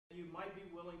might be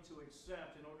willing to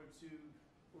accept in order to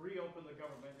reopen the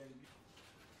government. And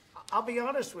I'll be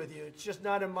honest with you, it's just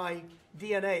not in my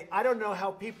DNA. I don't know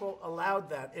how people allowed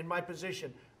that, in my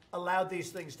position, allowed these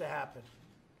things to happen.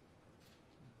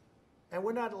 And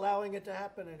we're not allowing it to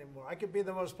happen anymore. I could be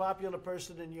the most popular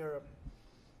person in Europe.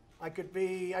 I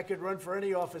could run for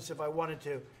any office if I wanted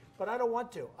to, but I don't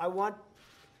want to. I want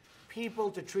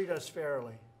people to treat us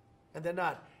fairly, and they're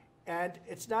not. And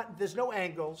it's not, there's no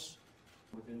angles.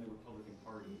 Within the Republican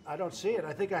Party. I don't see it.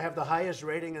 I think I have the highest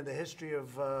rating in the history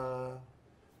of,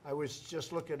 I was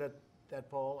just looking at that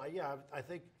poll. Yeah, I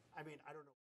think, I mean, I don't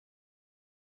know.